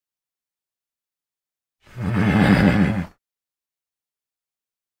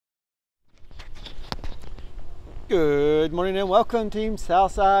Good morning and welcome, Team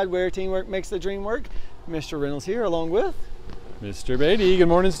Southside, where teamwork makes the dream work. Mr. Reynolds here along with Mr. Beatty. Good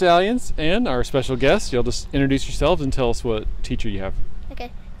morning, Stallions. And our special guest, you'll just introduce yourselves and tell us what teacher you have.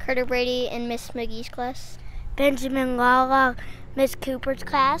 Okay, Carter Brady in Miss McGee's class. Benjamin Lala, Miss Cooper's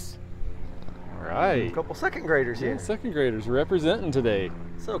class. All right. a couple second graders here. Second graders representing today.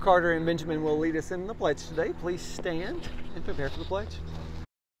 So Carter and Benjamin will lead us in the pledge today. Please stand and prepare for the pledge.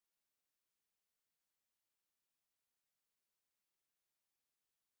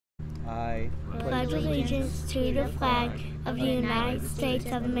 I Pledge allegiance to the flag of the United States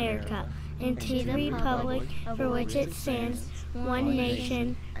of America and to the republic for which it stands, one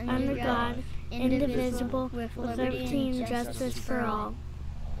nation, under God, indivisible, with liberty and justice for all.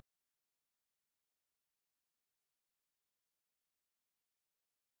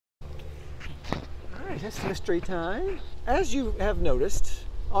 All right, that's mystery time. As you have noticed,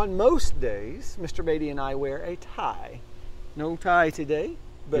 on most days, Mr. Beatty and I wear a tie. No tie today,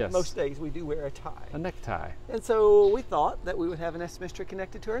 but Yes. most days we do wear a tie. A necktie. And so we thought that we would have an S mystery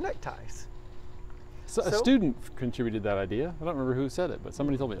connected to our neckties. So a student contributed that idea. I don't remember who said it, but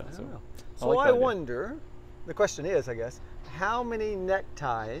somebody told me that. So, So like I that idea. wonder, the question is, I guess, how many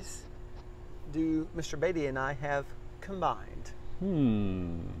neckties do Mr. Beatty and I have combined?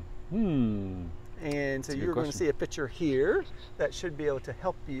 And so a good you're going to question. see a picture here that should be able to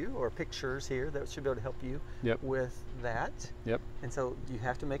help you, or pictures here that should be able to help you Yep. with that. Yep. And so you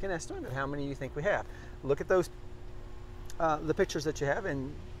have to make an estimate of how many you think we have. Look at those, the pictures that you have,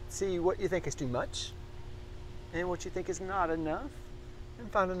 and see what you think is too much and what you think is not enough, and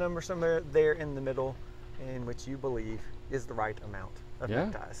find a number somewhere there in the middle in which you believe is the right amount of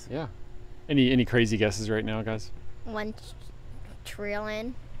neckties. Yeah. Any crazy guesses right now, guys? 1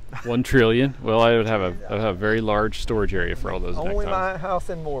 trillion. 1 trillion. Well, I would have a very large storage area for all those Only neckties. my house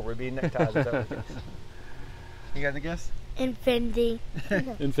and more would be neckties. Is that what it is? You got a guess? Infinity.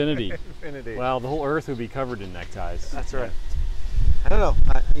 Infinity. Infinity. Wow, the whole earth would be covered in neckties. That's right. I don't know.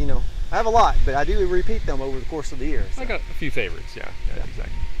 I have a lot, but I do repeat them over the course of the year. I got a few favorites, yeah,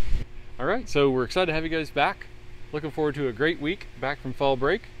 exactly. All right, so we're excited to have you guys back. Looking forward to a great week back from fall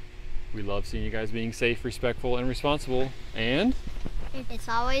break. We love seeing you guys being safe, respectful, and responsible. And It's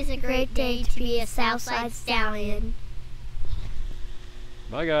always a great day to be a Southside Stallion.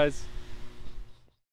 bye, guys.